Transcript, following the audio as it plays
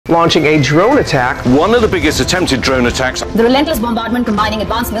launching a drone attack. One of the biggest attempted drone attacks. The relentless bombardment combining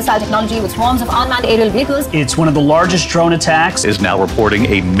advanced missile technology with swarms of unmanned aerial vehicles. It's one of the largest drone attacks. Is now reporting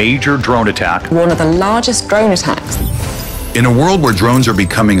a major drone attack. One of the largest drone attacks. In a world where drones are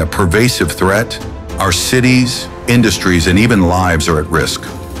becoming a pervasive threat, our cities, industries, and even lives are at risk.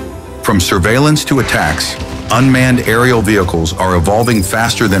 From surveillance to attacks, unmanned aerial vehicles are evolving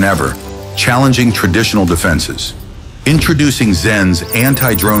faster than ever, challenging traditional defenses. Introducing Zen's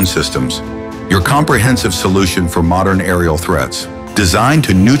Anti-Drone Systems, your comprehensive solution for modern aerial threats. Designed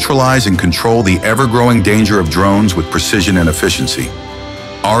to neutralize and control the ever-growing danger of drones with precision and efficiency.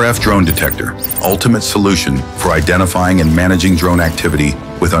 RF Drone Detector, ultimate solution for identifying and managing drone activity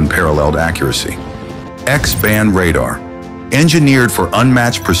with unparalleled accuracy. X-band radar, engineered for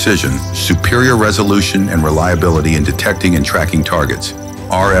unmatched precision, superior resolution, and reliability in detecting and tracking targets.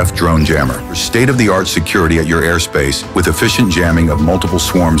 RF Drone Jammer, state-of-the-art security at your airspace with efficient jamming of multiple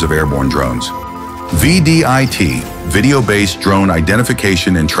swarms of airborne drones. VDIT, video-based drone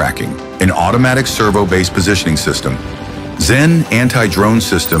identification and tracking, an automatic servo-based positioning system. Zen Anti Drone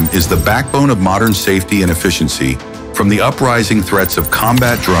System is the backbone of modern safety and efficiency from the uprising threats of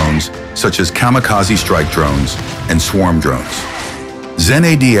combat drones such as kamikaze strike drones and swarm drones. Zen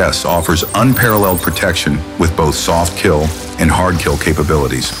ADS offers unparalleled protection with both soft kill and hard kill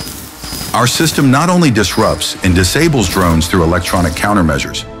capabilities. Our system not only disrupts and disables drones through electronic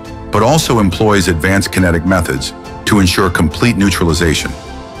countermeasures, but also employs advanced kinetic methods to ensure complete neutralization.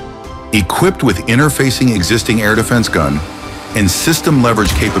 Equipped with interfacing existing air defense gun and system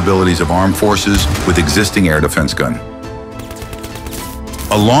leverage capabilities of armed forces with existing air defense gun.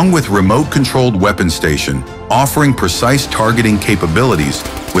 Along with remote-controlled weapon station, offering precise targeting capabilities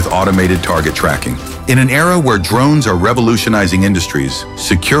with automated target tracking. In an era where drones are revolutionizing industries,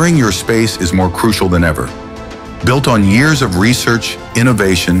 securing your space is more crucial than ever. Built on years of research,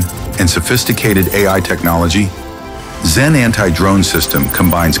 innovation, and sophisticated AI technology, Zen Anti Drone System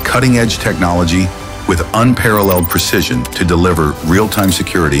combines cutting-edge technology with unparalleled precision to deliver real-time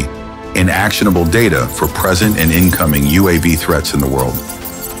security and actionable data for present and incoming UAV threats in the world.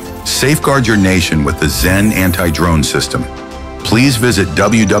 Safeguard your nation with the Zen Anti Drone System. Please visit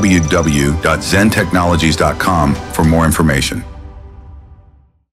www.zentechnologies.com for more information.